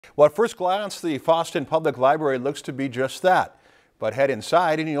Well, at first glance, the Fosston Public Library looks to be just that. But head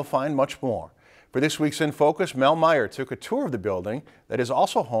inside and you'll find much more. For this week's In Focus, Mel Meyer took a tour of the building that is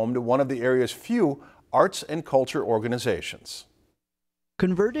also home to one of the area's few arts and culture organizations.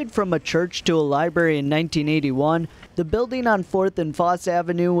 Converted from a church to a library in 1981, the building on 4th and Foss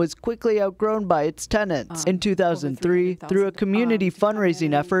Avenue was quickly outgrown by its tenants. In 2003, through a community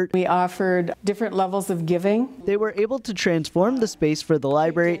fundraising effort, we offered different levels of giving. They were able to transform the space for the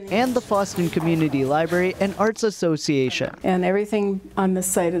library and the Fosston Community Library and Arts Association. And everything on this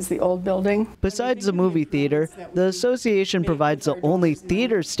site is the old building. Besides the movie theater, the association provides the only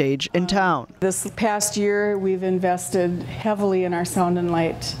theater stage in town. This past year, we've invested heavily in our sound and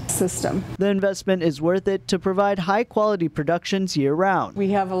light system. The investment is worth it to provide high-quality productions year-round. We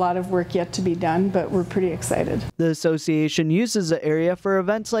have a lot of work yet to be done, but we're pretty excited. The association uses the area for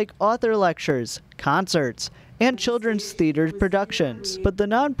events like author lectures, concerts, and children's theater productions. But the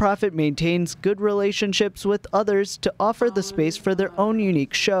nonprofit maintains good relationships with others to offer the space for their own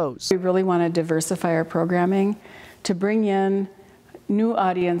unique shows. We really want to diversify our programming to bring in new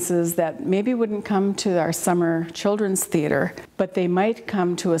audiences that maybe wouldn't come to our summer children's theater, but they might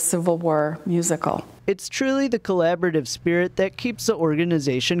come to a Civil War musical. It's truly the collaborative spirit that keeps the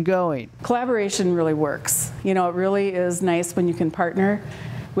organization going. Collaboration really works. You know, it really is nice when you can partner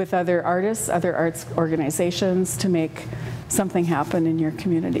with other artists, other arts organizations to make something happen in your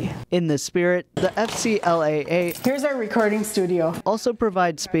community. In this spirit, the FCLAA here's our recording studio. Also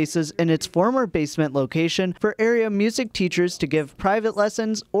provides spaces in its former basement location for area music teachers to give private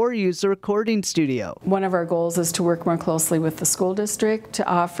lessons or use the recording studio. One of our goals is to work more closely with the school district to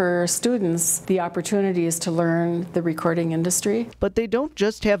offer students the opportunities to learn the recording industry. But they don't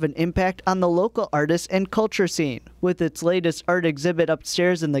just have an impact on the local artists and culture scene. With its latest art exhibit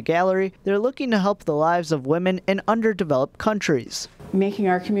upstairs in the gallery, they're looking to help the lives of women in underdeveloped countries. Making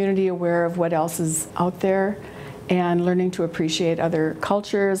our community aware of what else is out there and learning to appreciate other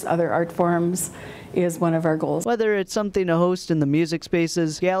cultures, other art forms is one of our goals. Whether it's something to host in the music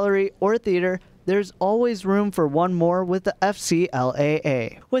spaces, gallery, or theater, there's always room for one more with the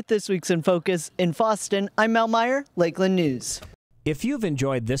FCLAA. With this week's In Focus in Fosston, I'm Mel Meyer, Lakeland News. If you've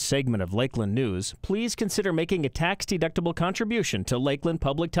enjoyed this segment of Lakeland News, please consider making a tax-deductible contribution to Lakeland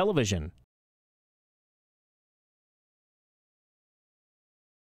Public Television.